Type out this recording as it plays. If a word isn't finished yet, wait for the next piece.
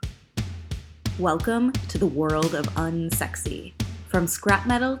Welcome to the world of unsexy. From scrap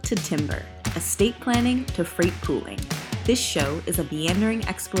metal to timber, estate planning to freight pooling, this show is a meandering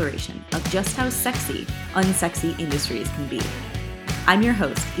exploration of just how sexy unsexy industries can be. I'm your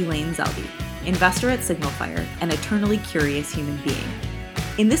host, Elaine Zelby, investor at Signalfire and eternally curious human being.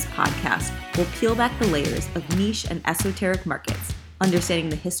 In this podcast, we'll peel back the layers of niche and esoteric markets, understanding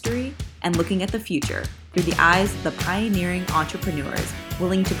the history and looking at the future through the eyes of the pioneering entrepreneurs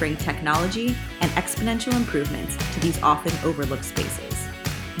willing to bring technology and exponential improvements to these often overlooked spaces.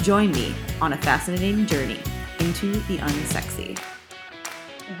 Join me on a fascinating journey into the unsexy.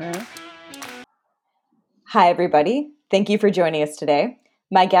 Hi, everybody. Thank you for joining us today.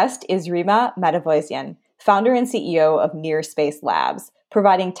 My guest is Rema Matevosyan, founder and CEO of Near Space Labs,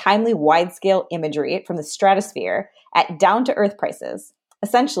 providing timely wide-scale imagery from the stratosphere at down-to-earth prices.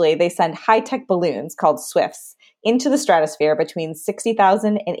 Essentially, they send high-tech balloons called Swifts into the stratosphere between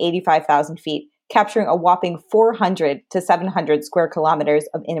 60,000 and 85,000 feet, capturing a whopping 400 to 700 square kilometers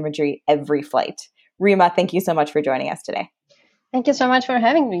of imagery every flight. Rema, thank you so much for joining us today. Thank you so much for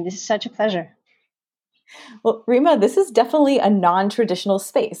having me. This is such a pleasure. Well, Rema, this is definitely a non-traditional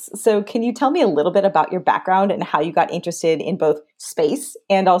space. So can you tell me a little bit about your background and how you got interested in both space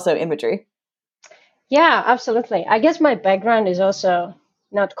and also imagery? Yeah, absolutely. I guess my background is also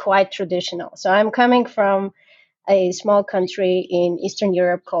not quite traditional. So I'm coming from a small country in Eastern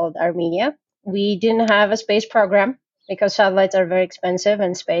Europe called Armenia. We didn't have a space program because satellites are very expensive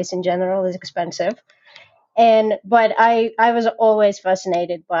and space in general is expensive. But I was always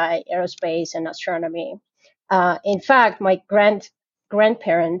fascinated by aerospace and astronomy. In fact, my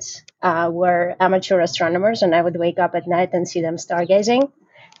grandparents were amateur astronomers, and I would wake up at night and see them stargazing.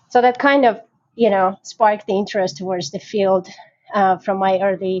 So that kind of, sparked the interest towards the field from my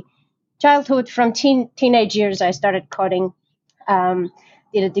early childhood. From teenage years, I started coding,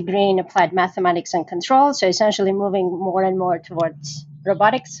 did a degree in applied mathematics and control, so essentially moving more and more towards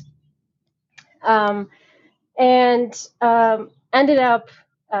robotics. And ended up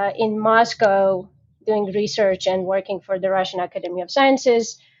in Moscow doing research and working for the Russian Academy of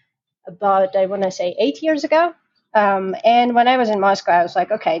Sciences about, I want to say, 8 years ago. And when I was in Moscow, I was like,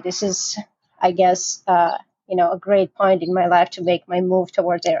 okay, this is, I guess, a great point in my life to make my move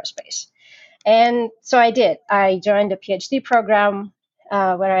towards aerospace. And so I did. I joined a PhD program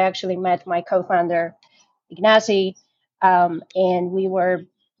where I actually met my co-founder, Ignacy, and we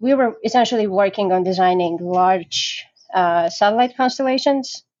were essentially working on designing large satellite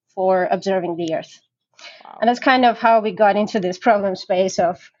constellations for observing the Earth. Wow. And that's kind of how we got into this problem space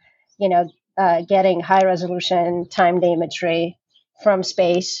of, getting high resolution timed imagery from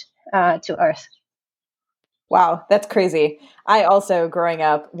space to Earth. Wow, that's crazy. I also, growing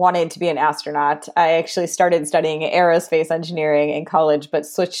up, wanted to be an astronaut. I actually started studying aerospace engineering in college, but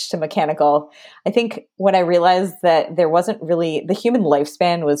switched to mechanical. I think when I realized that there wasn't really, the human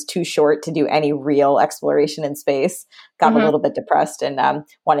lifespan was too short to do any real exploration in space, got a little bit depressed and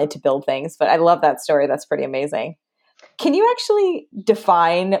wanted to build things. But I love that story. That's pretty amazing. Can you actually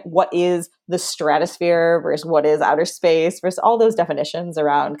define what is the stratosphere versus what is outer space versus all those definitions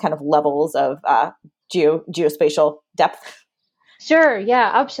around kind of levels of geospatial depth? Sure.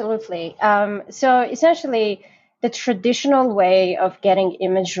 Yeah, absolutely. So essentially, the traditional way of getting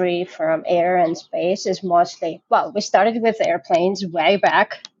imagery from air and space is mostly, we started with airplanes way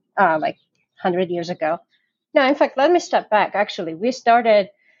back, like 100 years ago. No, in fact, let me step back. Actually,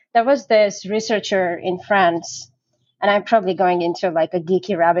 there was this researcher in France, and I'm probably going into like a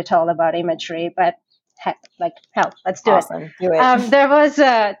geeky rabbit hole about imagery, but hell, let's do awesome. it. Do it.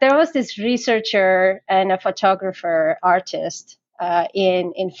 There was this researcher and a photographer artist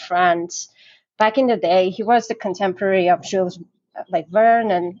in France back in the day. He was the contemporary of Jules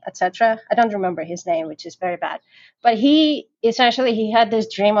Verne and etc. I don't remember his name, which is very bad. But he had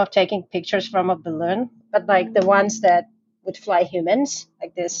this dream of taking pictures from a balloon, but like the ones that would fly humans,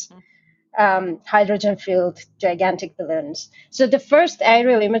 like this. Hydrogen-filled gigantic balloons. So the first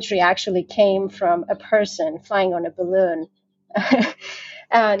aerial imagery actually came from a person flying on a balloon,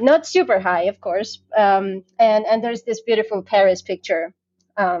 not super high, of course. And there's this beautiful Paris picture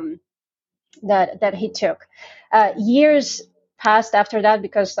that he took. Years passed after that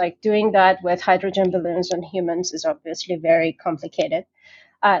because like doing that with hydrogen balloons on humans is obviously very complicated.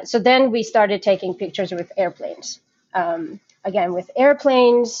 So then we started taking pictures with airplanes. Again, with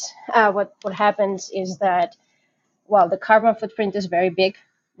airplanes, what happens is that, the carbon footprint is very big,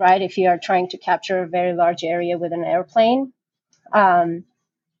 right? If you are trying to capture a very large area with an airplane and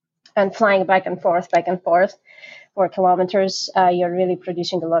flying back and forth for kilometers, you're really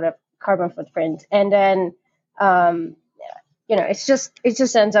producing a lot of carbon footprint. And then it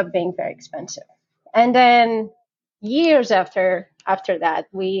just ends up being very expensive. And then years after that,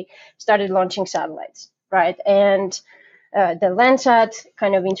 we started launching satellites, right? And the Landsat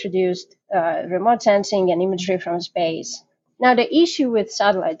kind of introduced remote sensing and imagery from space. Now, the issue with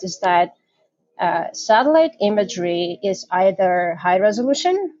satellites is that satellite imagery is either high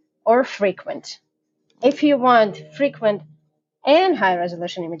resolution or frequent. If you want frequent and high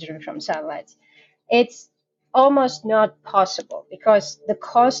resolution imagery from satellites, it's almost not possible because the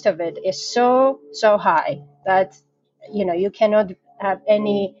cost of it is so high that you cannot have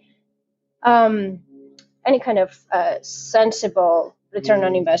um, any kind of sensible return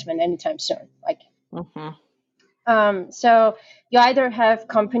on investment anytime soon. Mm-hmm. So you either have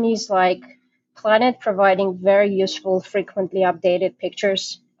companies like Planet providing very useful, frequently updated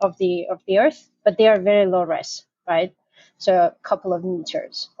pictures of the Earth, but they are very low res, right? So a couple of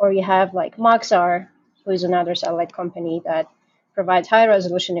meters. Or you have like Maxar, who is another satellite company that provides high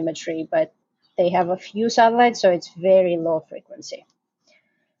resolution imagery, but they have a few satellites, so it's very low frequency.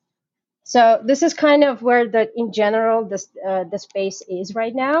 So this is kind of where in general, the space is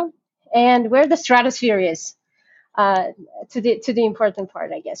right now, and where the stratosphere is uh, to the important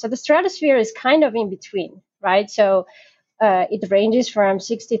part, I guess. So the stratosphere is kind of in between, right? So it ranges from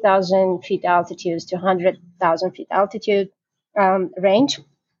 60,000 feet altitude to 100,000 feet altitude range.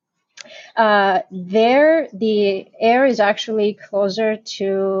 There, the air is actually closer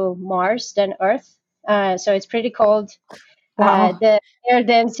to Mars than Earth, so it's pretty cold. Wow. The air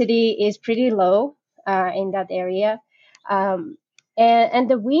density is pretty low in that area, um, and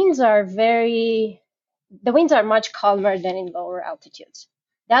the winds are much calmer than in lower altitudes.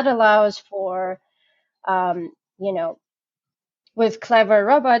 That allows for, um, you know, with clever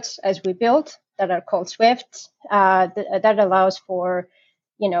robots as we built that are called Swifts, that allows for,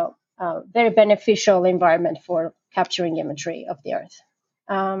 very beneficial environment for capturing imagery of the Earth.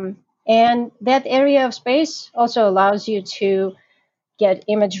 And that area of space also allows you to get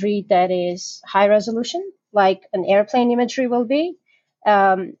imagery that is high resolution, like an airplane imagery will be,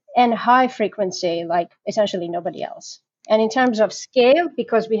 and high frequency, like essentially nobody else. And in terms of scale,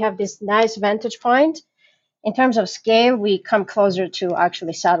 because we have this nice vantage point, in terms of scale, we come closer to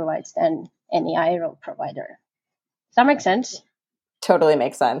actually satellites than any aerial provider. Does that make sense? Totally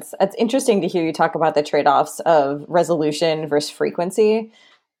makes sense. It's interesting to hear you talk about the trade-offs of resolution versus frequency.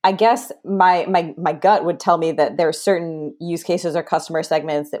 I guess my gut would tell me that there are certain use cases or customer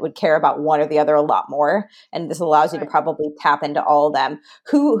segments that would care about one or the other a lot more, and this allows you to Right. probably tap into all of them.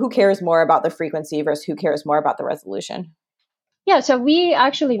 Who cares more about the frequency versus who cares more about the resolution? Yeah, so we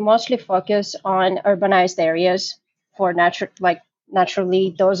actually mostly focus on urbanized areas for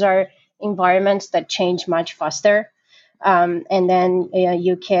naturally those are environments that change much faster, and then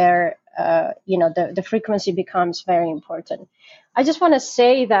you care. The frequency becomes very important. I just want to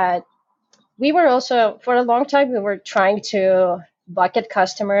say that we were also for a long time we were trying to bucket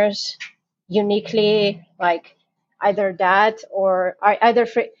customers uniquely, like either that or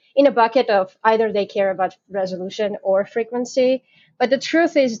in a bucket of either they care about resolution or frequency. But the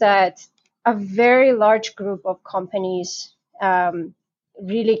truth is that a very large group of companies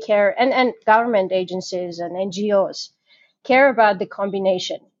really care, and government agencies and NGOs care about the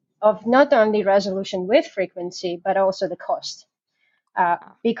combination of not only resolution with frequency, but also the cost.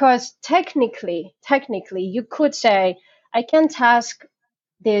 Because technically, you could say, I can task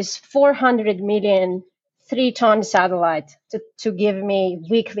this 400 million 3-ton satellite to give me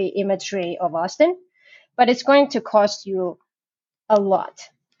weekly imagery of Austin, but it's going to cost you a lot,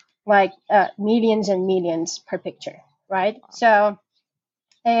 like millions and millions per picture, right? So,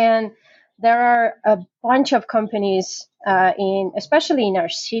 and there are a bunch of companies especially in our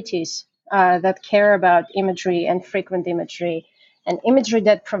cities, that care about imagery and frequent imagery and imagery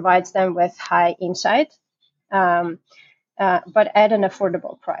that provides them with high insight, um, but at an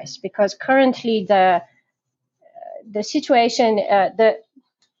affordable price. Because currently the situation the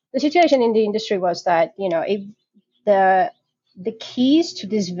situation in the industry was that if the the keys to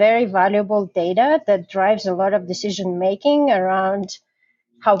this very valuable data that drives a lot of decision making around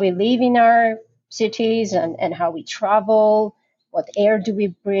how we live in our cities and how we travel, what air do we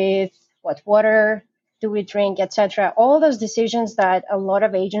breathe, what water do we drink, etc. All those decisions that a lot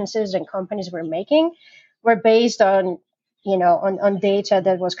of agencies and companies were making were based on, on data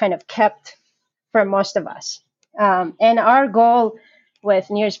that was kind of kept for most of us. And our goal with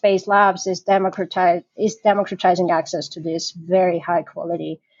Near Space Labs is democratizing access to this very high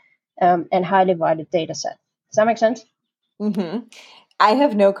quality and highly valued data set. Does that make sense? Mm-hmm. I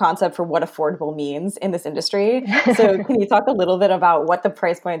have no concept for what affordable means in this industry. So can you talk a little bit about what the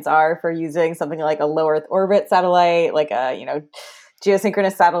price points are for using something like a low Earth orbit satellite, like a,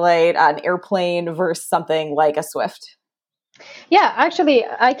 geosynchronous satellite, an airplane versus something like a Swift? Yeah, actually,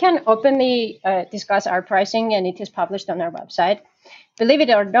 I can openly discuss our pricing, and it is published on our website. Believe it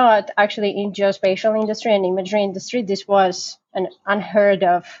or not, actually, in geospatial industry and imagery industry, this was an unheard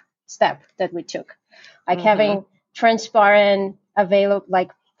of step that we took, like having transparent, available,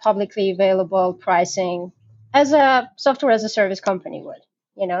 like publicly available pricing as a software as a service company would.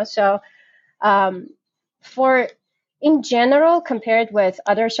 So um, for in general, compared with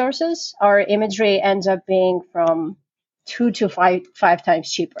other sources, our imagery ends up being from 2 to 5 times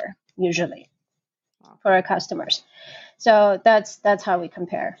cheaper usually for our customers. So that's how we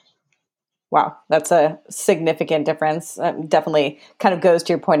compare. Wow, that's a significant difference. Definitely kind of goes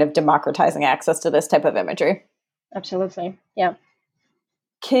to your point of democratizing access to this type of imagery. Absolutely. Yeah.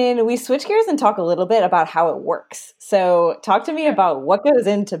 Can we switch gears and talk a little bit about how it works? So, talk to me about what goes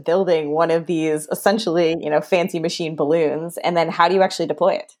into building one of these essentially, fancy machine balloons, and then how do you actually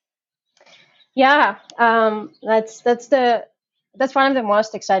deploy it? Yeah. That's one of the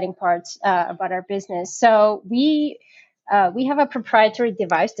most exciting parts about our business. So we have a proprietary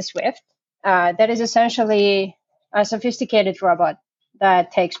device, the Swift, that is essentially a sophisticated robot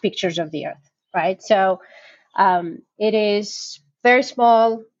that takes pictures of the Earth. Right. So it is very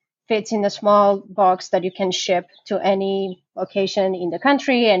small, fits in a small box that you can ship to any location in the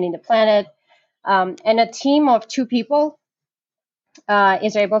country and in the planet. And a team of 2 people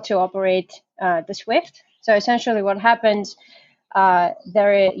is able to operate the Swift. So essentially, what happens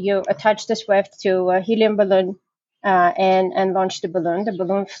there, you attach the Swift to a helium balloon and launch the balloon. The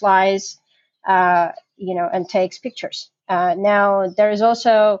balloon flies, and takes pictures. Now there is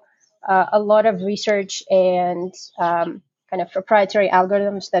also a lot of research and kind of proprietary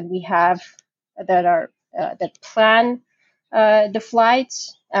algorithms that we have that plan the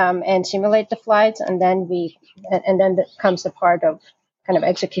flights and simulate the flights, and then comes the part of kind of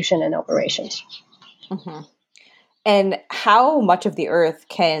execution and operations. Mm-hmm. And how much of the Earth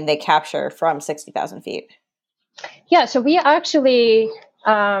can they capture from 60,000 feet? Yeah, so we actually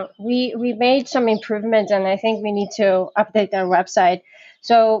we made some improvements, and I think we need to update our website.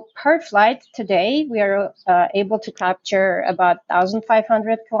 So per flight today, we are able to capture about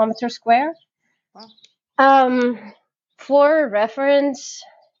 1,500 kilometers square. Wow. For reference,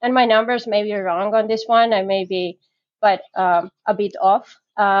 and my numbers may be wrong on this one, I may be, but a bit off.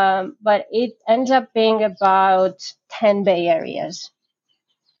 But it ends up being about 10 Bay Areas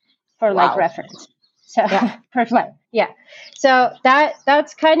for like Wow. reference. So Yeah. per flight, yeah. So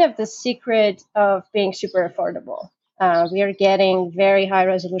that's kind of the secret of being super affordable. We are getting very high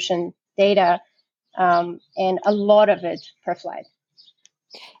resolution data, and a lot of it per flight.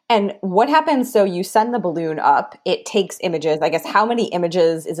 And what happens? So you send the balloon up, it takes images. I guess how many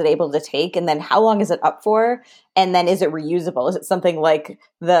images is it able to take? And then how long is it up for? And then is it reusable? Is it something like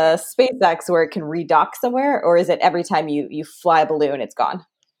the SpaceX where it can redock somewhere? Or is it every time you fly a balloon, it's gone?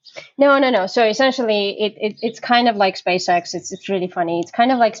 No. So essentially, it's kind of like SpaceX. It's really funny. It's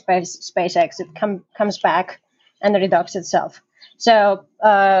kind of like SpaceX. It comes back and reducts itself. So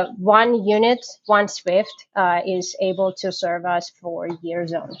one unit, one Swift, is able to serve us for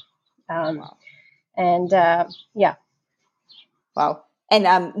years on. Wow. And yeah. Wow.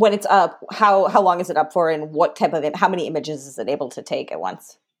 And when it's up, how long is it up for, and what type of how many images is it able to take at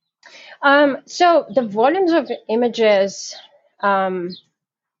once? So the volumes of images,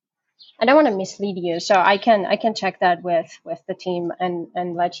 I don't want to mislead you, so I can check that with the team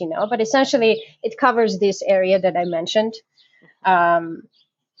and let you know. But essentially, it covers this area that I mentioned.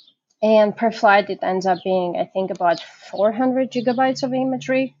 And per flight, it ends up being, I think, about 400 gigabytes of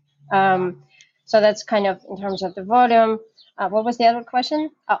imagery. So that's kind of in terms of the volume. What was the other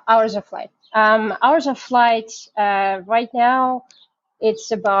question? Hours of flight. Hours of flight right now,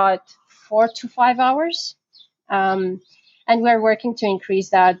 it's about 4 to 5 hours. And we're working to increase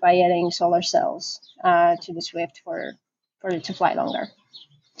that by adding solar cells to the Swift for it to fly longer.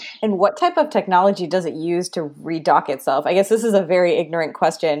 And what type of technology does it use to redock itself? I guess this is a very ignorant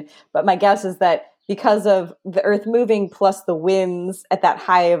question, but my guess is that because of the Earth moving plus the winds at that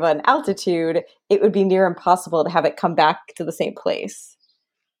high of an altitude, it would be near impossible to have it come back to the same place.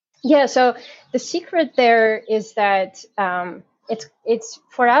 Yeah, so the secret there is that it's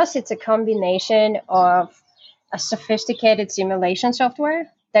for us, it's a combination of a sophisticated simulation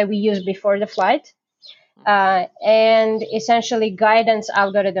software that we use before the flight, and essentially guidance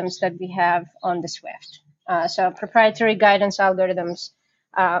algorithms that we have on the Swift. So proprietary guidance algorithms.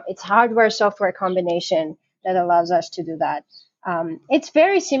 It's hardware software combination that allows us to do that. It's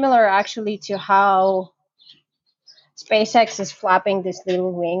very similar actually to how SpaceX is flapping these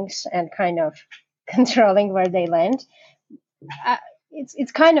little wings and kind of controlling where they land. Uh,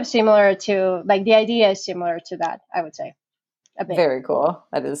 it's kind of similar to, like, the idea is similar to that, I would say, a bit. Very cool.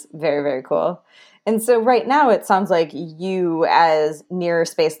 That is very, very cool. And so right now it sounds like you as Near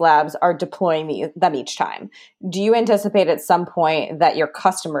Space Labs are deploying them each time. Do you anticipate at some point that your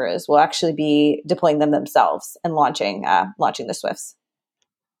customers will actually be deploying them themselves and launching the Swifts?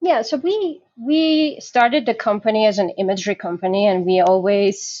 Yeah, so we started the company as an imagery company, and we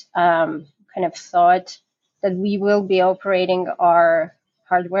always kind of thought that we will be operating our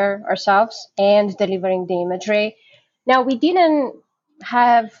hardware ourselves and delivering the imagery. Now, we didn't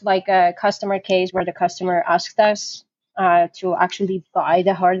have like a customer case where the customer asked us to actually buy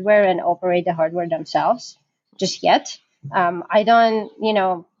the hardware and operate the hardware themselves just yet. I don't,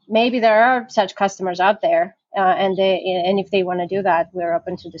 maybe there are such customers out there, and if they want to do that, we're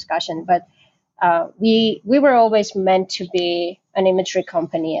open to discussion. But we were always meant to be an imagery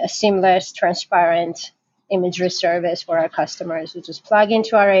company, a seamless, transparent imagery service for our customers. We just plug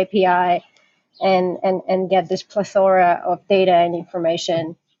into our API and get this plethora of data and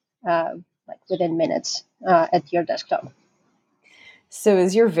information like within minutes at your desktop. So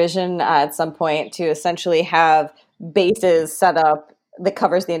is your vision at some point to essentially have bases set up that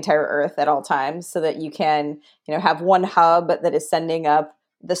covers the entire Earth at all times so that you can, have one hub that is sending up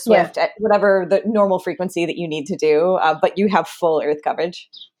the Yeah. Swift at whatever the normal frequency that you need to do, but you have full Earth coverage?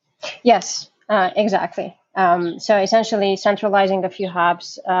 Yes, exactly. So essentially centralizing a few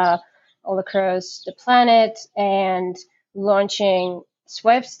hubs all across the planet and launching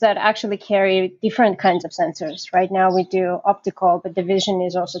Swifts that actually carry different kinds of sensors. Right now we do optical, but the vision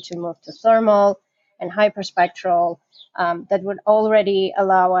is also to move to thermal and hyperspectral. That would already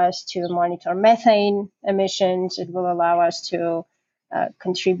allow us to monitor methane emissions. It will allow us to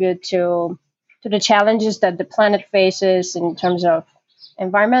contribute to the challenges that the planet faces in terms of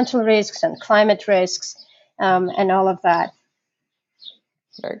environmental risks and climate risks, and all of that.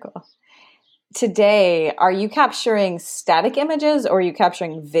 Very cool. Today, are you capturing static images or are you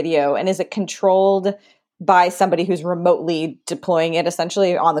capturing video? And is it controlled by somebody who's remotely deploying it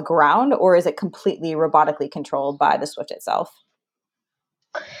essentially on the ground, or is it completely robotically controlled by the Swift itself?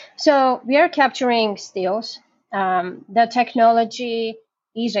 So we are capturing stills. The technology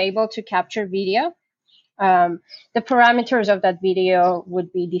is able to capture video. The parameters of that video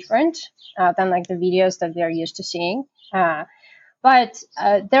would be different than like the videos that we are used to seeing. But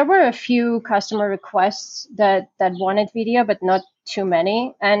there were a few customer requests that wanted video, but not too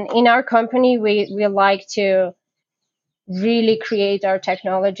many. And in our company, we like to really create our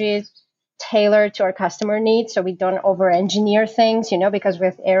technology tailored to our customer needs, so we don't over engineer things, because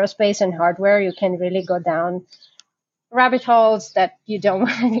with aerospace and hardware, you can really go down rabbit holes that you don't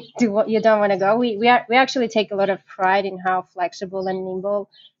want to do. You don't want to go. We actually take a lot of pride in how flexible and nimble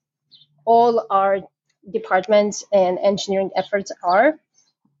all our departments and engineering efforts are,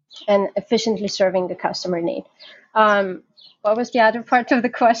 and efficiently serving the customer need. What was the other part of the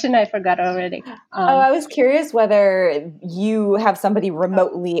question? I forgot already. I was curious whether you have somebody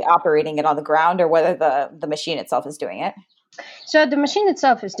remotely operating it on the ground or whether the machine itself is doing it. So the machine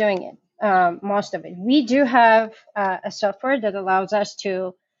itself is doing it, most of it. We do have a software that allows us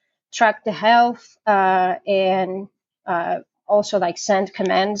to track the health and also like send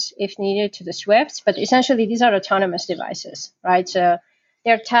commands if needed to the Swifts. But essentially, these are autonomous devices, right? So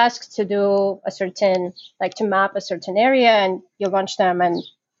they're tasked to do to map a certain area, and you launch them, and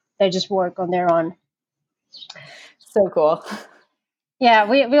they just work on their own. So cool. Yeah,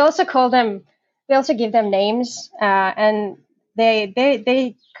 we also call them. We also give them names, and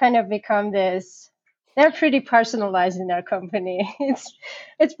they kind of become this. They're pretty personalized in our company.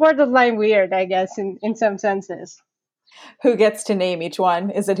 It's borderline weird, I guess, in some senses. Who gets to name each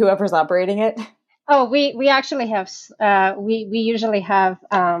one? Is it whoever's operating it? Oh, we actually have we usually have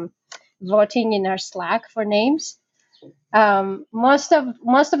voting in our Slack for names. Most of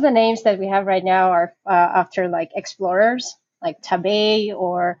the names that we have right now are after like explorers, like Tabay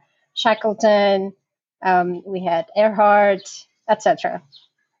or Shackleton. We had Earhart, etc.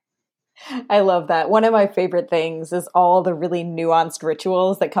 I love that. One of my favorite things is all the really nuanced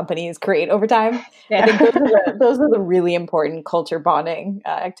rituals that companies create over time. I Yeah. think those are the really important culture bonding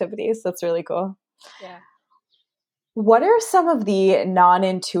activities. That's really cool. Yeah. What are some of the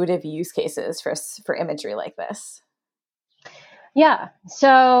non-intuitive use cases for imagery like this? Yeah.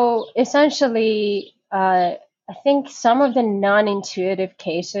 So essentially, I think some of the non-intuitive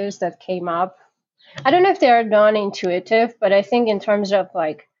cases that came up, I don't know if they are non-intuitive, but I think in terms of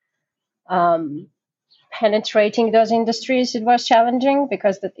like um, penetrating those industries, it was challenging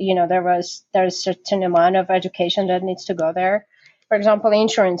because there's a certain amount of education that needs to go there. For example,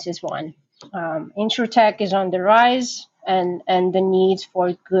 insurance is one. Insurtech is on the rise, and the need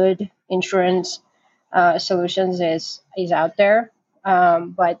for good insurance solutions is out there.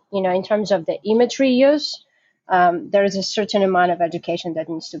 But in terms of the imagery use, there is a certain amount of education that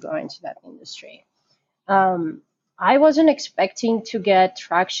needs to go into that industry. I wasn't expecting to get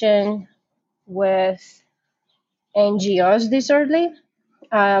traction with NGOs this early.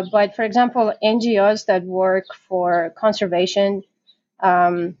 But for example, NGOs that work for conservation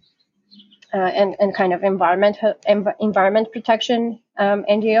and kind of environment protection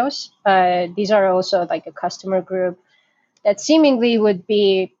NGOs, these are also like a customer group that seemingly would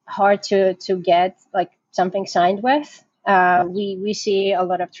be hard to get like something signed with. We see a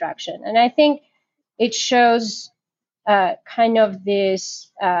lot of traction, and I think it shows kind of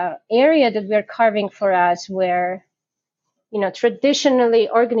this area that we're carving for us, where traditionally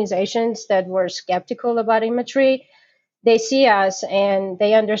organizations that were skeptical about imagery, they see us and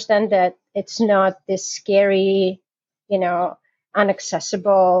they understand that it's not this scary,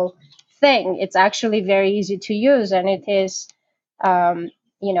 inaccessible thing. It's actually very easy to use, and it is,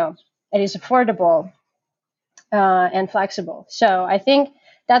 you know, it is affordable and flexible. So I think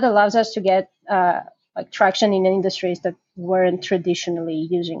that allows us to get like traction in industries that weren't traditionally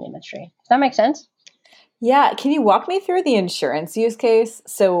using imagery. Does that make sense? Yeah, can you walk me through the insurance use case?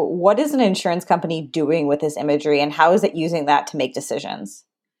 So, what is an insurance company doing with this imagery and how is it using that to make decisions?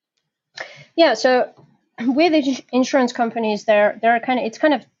 Yeah. So with insurance companies, it's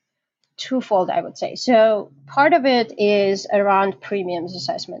kind of twofold, I would say. So part of it is around premiums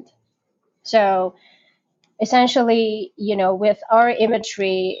assessment. So essentially, with our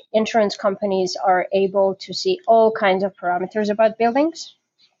imagery, insurance companies are able to see all kinds of parameters about buildings.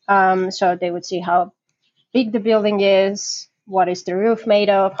 So they would see how big the building is, what is the roof made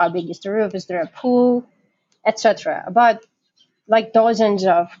of, how big is the roof, is there a pool, etc. About like dozens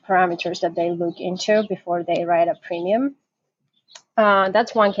of parameters that they look into before they write a premium.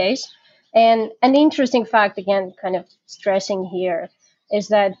 That's one case. And an interesting fact, again, kind of stressing here, is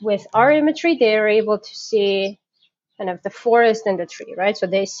that with our imagery, they are able to see kind of the forest and the tree, right? So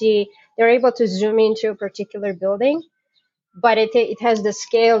they're able to zoom into a particular building, but it has the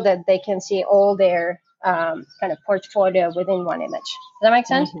scale that they can see all their kind of portfolio within one image. Does that make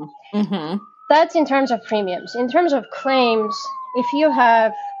sense? Mm-hmm. Mm-hmm. That's in terms of premiums. In terms of claims, if you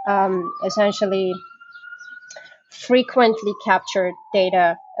have essentially frequently captured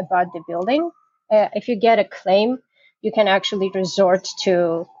data about the building, if you get a claim, you can actually resort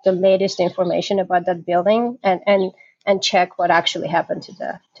to the latest information about that building and check what actually happened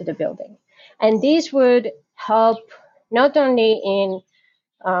to the building. And these would help not only in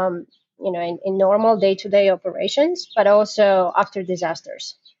normal day-to-day operations, but also after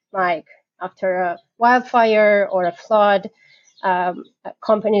disasters, like after a wildfire or a flood.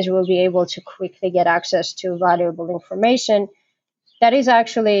 Companies will be able to quickly get access to valuable information. That is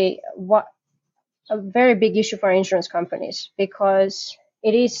actually a very big issue for insurance companies, because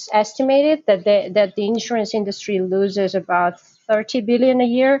it is estimated that the insurance industry loses about 30 billion a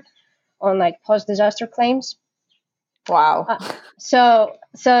year on like post-disaster claims. Wow. So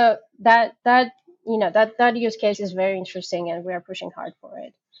that use case is very interesting, and we are pushing hard for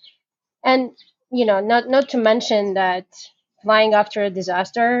it. And not to mention that flying after a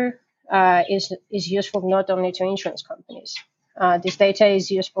disaster is useful not only to insurance companies. This data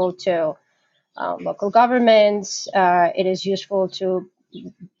is useful to local governments. It is useful to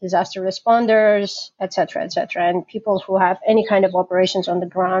disaster responders, etc., and people who have any kind of operations on the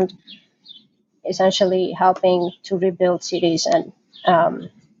ground, essentially helping to rebuild cities and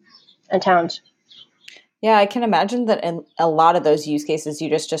towns. Yeah, I can imagine that in a lot of those use cases you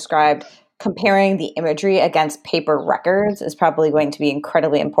just described, comparing the imagery against paper records is probably going to be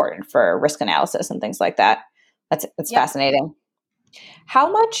incredibly important for risk analysis and things like that. That's Yep. fascinating.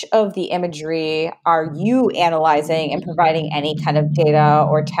 How much of the imagery are you analyzing and providing any kind of data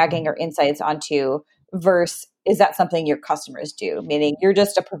or tagging or insights onto versus is that something your customers do? Meaning you're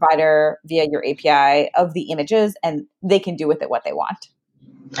just a provider via your API of the images and they can do with it what they want.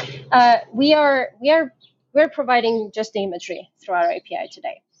 We're providing just the imagery through our API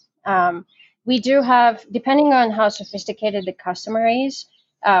today. We do have, depending on how sophisticated the customer is,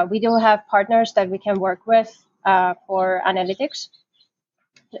 we do have partners that we can work with for analytics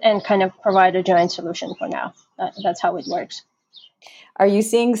and kind of provide a joint solution for now. That's how it works. Are you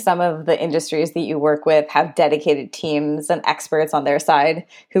seeing some of the industries that you work with have dedicated teams and experts on their side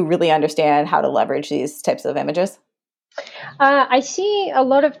who really understand how to leverage these types of images? I see a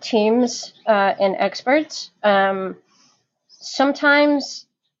lot of teams and experts. Sometimes,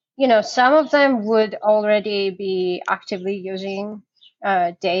 some of them would already be actively using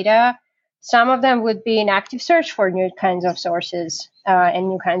data. Some of them would be in active search for new kinds of sources and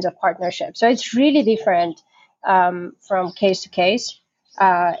new kinds of partnerships. So it's really different from case to case,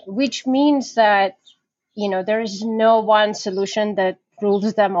 which means that there is no one solution that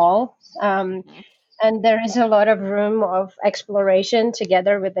rules them all. And there is a lot of room of exploration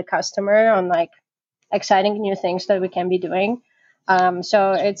together with the customer on like exciting new things that we can be doing.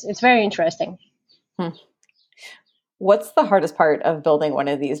 So it's very interesting. Hmm. What's the hardest part of building one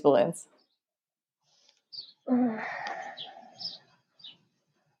of these balloons?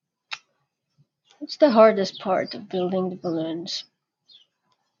 What's the hardest part of building the balloons?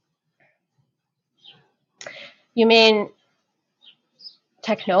 You mean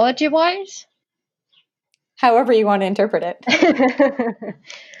technology wise? However you want to interpret it.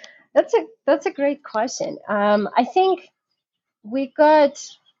 That's a great question. I think we got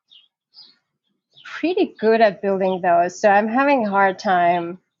pretty good at building those, so I'm having a hard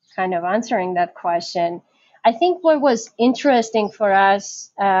time kind of answering that question. I think what was interesting for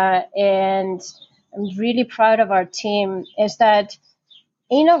us, and I'm really proud of our team, is that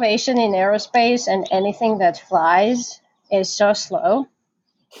innovation in aerospace and anything that flies is so slow.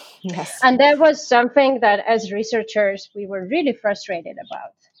 Yes. And that was something that as researchers we were really frustrated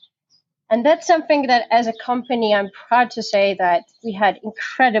about. And that's something that as a company I'm proud to say that we had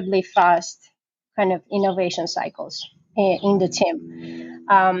incredibly fast kind of innovation cycles in the team.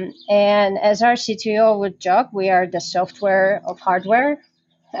 And as our CTO would joke, we are the software of hardware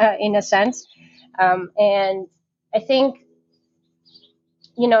in a sense. And I think,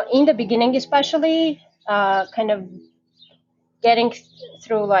 in the beginning, especially, kind of getting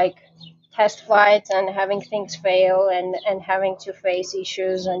through like test flights and having things fail and having to face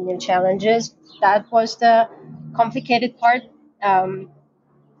issues and new challenges, that was the complicated part. And,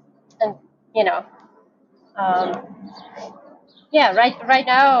 you know, um, yeah, right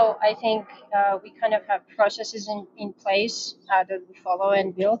now, I think we kind of have processes in place that we follow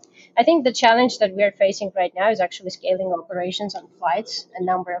and build. I think the challenge that we're facing right now is actually scaling operations on flights, a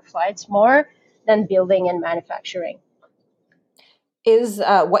number of flights more than building and manufacturing. Is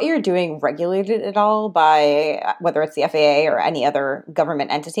what you're doing regulated at all by whether it's the FAA or any other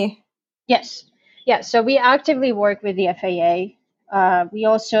government entity? Yes. Yeah. So we actively work with the FAA. We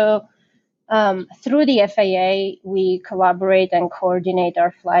also, through the FAA, we collaborate and coordinate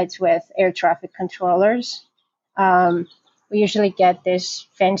our flights with air traffic controllers. We usually get these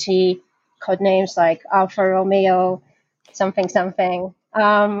fancy code names like Alfa Romeo, something, something.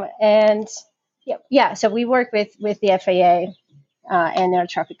 And yeah, so we work with the FAA and air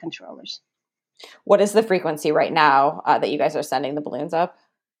traffic controllers. What is the frequency right now that you guys are sending the balloons up?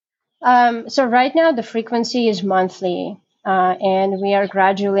 So right now the frequency is monthly, and we are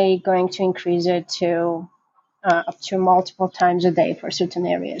gradually going to increase it to up to multiple times a day for certain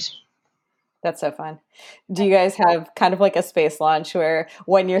areas. That's so fun. Do you guys have kind of like a space launch where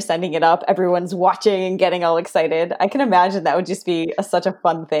when you're sending it up, everyone's watching and getting all excited? I can imagine that would just be such a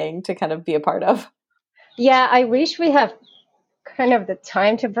fun thing to kind of be a part of. Yeah, I wish we have kind of the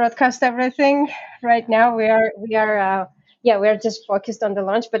time to broadcast everything. Right now, we are just focused on the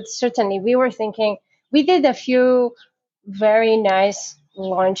launch. But certainly, we were thinking we did a few very nice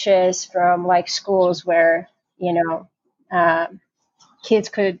launches from like schools where you know uh, kids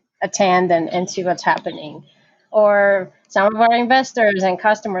could attend and see what's happening. Or some of our investors and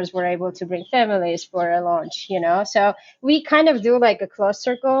customers were able to bring families for a launch. So we kind of do like a closed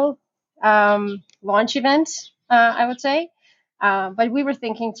circle launch event, I would say. But we were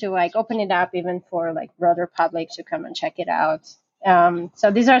thinking to like open it up even for like broader public to come and check it out.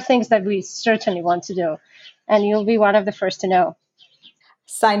 So these are things that we certainly want to do, and you'll be one of the first to know.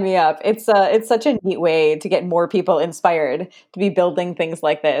 Sign me up. It's such a neat way to get more people inspired to be building things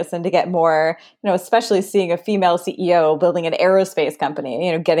like this and to get more, especially seeing a female CEO building an aerospace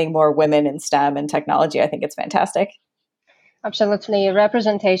company, getting more women in STEM and technology. I think it's fantastic. Absolutely,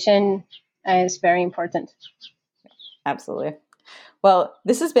 representation is very important. Absolutely. Well,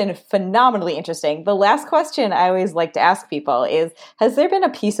 this has been phenomenally interesting. The last question I always like to ask people is, has there been a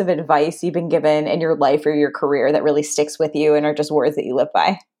piece of advice you've been given in your life or your career that really sticks with you and are just words that you live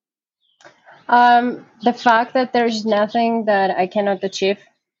by? The fact that there's nothing that I cannot achieve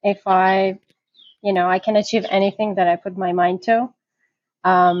if I can achieve anything that I put my mind to.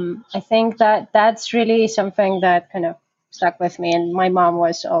 I think that that's really something that kind of stuck with me. And my mom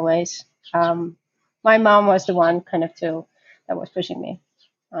was the one kind of too that was pushing me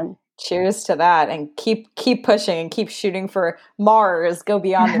on. Cheers to that, and keep pushing and keep shooting for Mars, go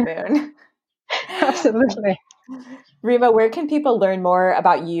beyond the moon. Absolutely. Rema, where can people learn more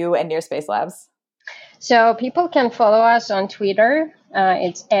about you and Near Space Labs? So people can follow us on Twitter.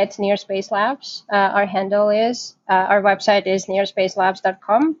 It's at Near Space Labs. Our handle is, our website is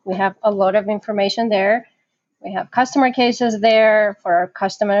nearspacelabs.com. We have a lot of information there. We have customer cases there for our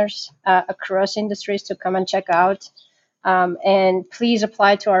customers across industries to come and check out. And please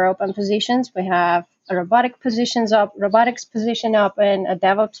apply to our open positions. We have a robotics position open, a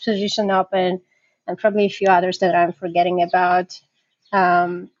DevOps position open, and probably a few others that I'm forgetting about.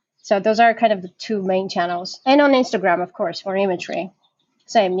 So those are kind of the two main channels. And on Instagram, of course, for imagery.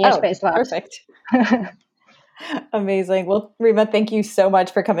 Same, Near Space Labs. Perfect. Amazing. Well, Rema, thank you so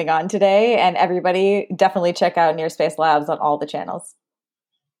much for coming on today. And everybody, definitely check out Near Space Labs on all the channels.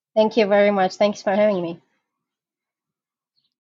 Thank you very much. Thanks for having me.